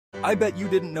I bet you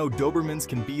didn't know Dobermans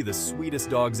can be the sweetest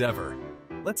dogs ever.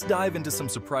 Let's dive into some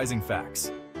surprising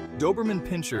facts. Doberman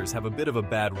pinschers have a bit of a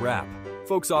bad rap.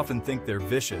 Folks often think they're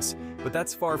vicious, but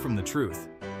that's far from the truth.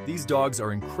 These dogs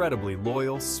are incredibly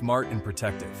loyal, smart, and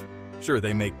protective. Sure,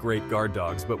 they make great guard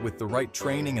dogs, but with the right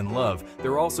training and love,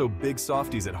 they're also big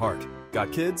softies at heart.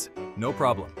 Got kids? No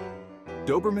problem.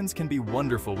 Dobermans can be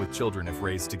wonderful with children if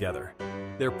raised together.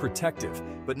 They're protective,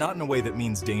 but not in a way that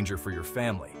means danger for your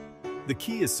family. The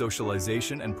key is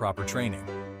socialization and proper training.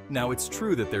 Now, it's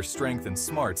true that their strength and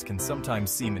smarts can sometimes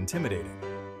seem intimidating.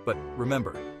 But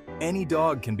remember, any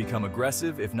dog can become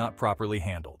aggressive if not properly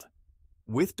handled.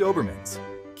 With Dobermans,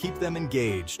 keep them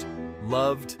engaged,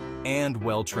 loved, and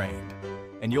well-trained,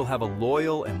 and you'll have a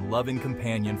loyal and loving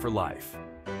companion for life.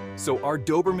 So are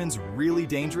Dobermans really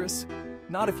dangerous?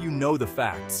 Not if you know the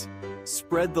facts.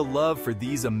 Spread the love for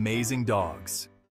these amazing dogs.